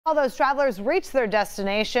While those travelers reach their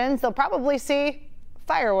destinations, they'll probably see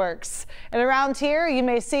fireworks. And around here, you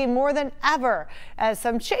may see more than ever as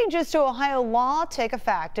some changes to Ohio law take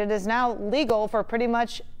effect. It is now legal for pretty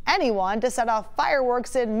much anyone to set off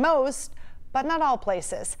fireworks in most, but not all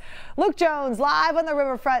places. Luke Jones live on the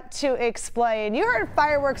riverfront to explain. You heard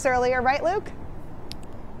fireworks earlier, right, Luke?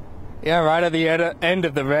 Yeah, right at the end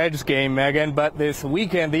of the Reds game, Megan. But this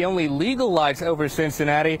weekend, the only legal lights over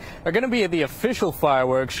Cincinnati are going to be at the official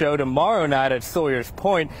fireworks show tomorrow night at Sawyer's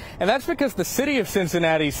Point. And that's because the city of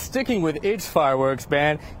Cincinnati is sticking with its fireworks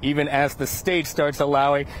ban, even as the state starts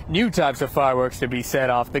allowing new types of fireworks to be set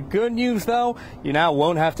off. The good news, though, you now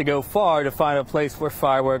won't have to go far to find a place where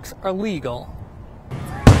fireworks are legal.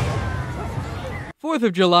 4th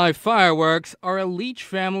of July fireworks are a Leach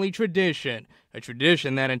family tradition, a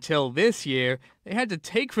tradition that until this year they had to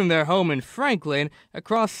take from their home in Franklin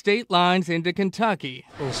across state lines into Kentucky.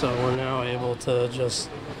 And so we're now able to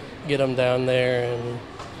just get them down there and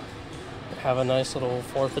have a nice little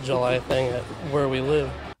 4th of July thing at where we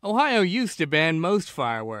live. Ohio used to ban most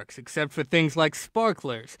fireworks except for things like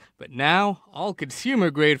sparklers, but now all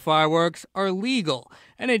consumer-grade fireworks are legal,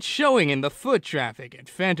 and it's showing in the foot traffic at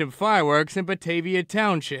Phantom Fireworks in Batavia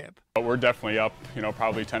Township. We're definitely up,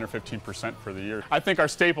 probably 10 or 15% for the year. I think our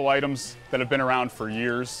staple items that have been around for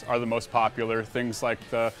years are the most popular, things like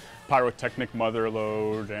the Pyrotechnic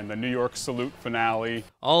Motherlode and the New York Salute Finale.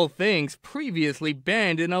 All things previously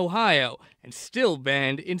banned in Ohio and still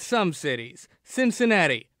banned in some cities.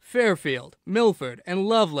 Cincinnati, Fairfield, Milford, and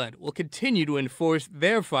Loveland will continue to enforce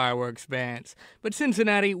their fireworks bans, but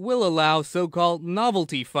Cincinnati will allow so-called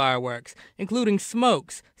novelty fireworks, including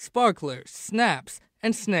smokes, sparklers, snaps,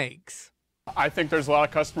 and snakes. I think there's a lot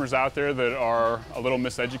of customers out there that are a little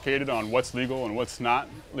miseducated on what's legal and what's not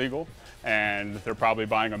legal, and they're probably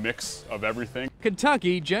buying a mix of everything.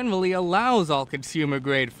 Kentucky generally allows all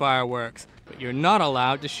consumer-grade fireworks, but you're not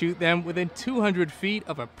allowed to shoot them within 200 feet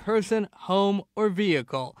of a person, home, or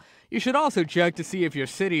vehicle. You should also check to see if your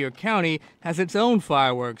city or county has its own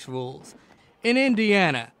fireworks rules. In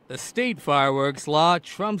Indiana, the state fireworks law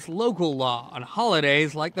trumps local law on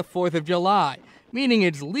holidays like the 4th of July, meaning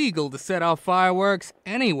it's legal to set off fireworks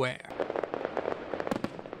anywhere.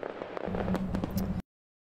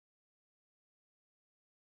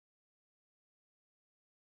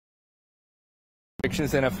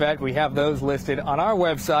 Restrictions in effect. We have those listed on our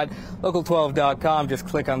website, local12.com. Just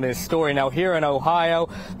click on this story. Now, here in Ohio,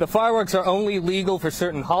 the fireworks are only legal for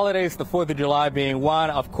certain holidays, the 4th of July being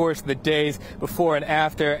one, of course, the days before and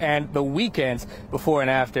after, and the weekends before and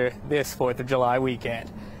after this 4th of July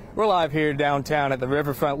weekend. We're live here downtown at the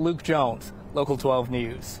riverfront. Luke Jones, Local 12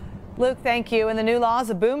 News. Luke, thank you. And the new law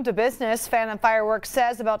is a boom to business. Phantom Fireworks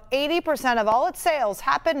says about 80% of all its sales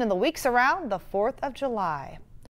happen in the weeks around the 4th of July.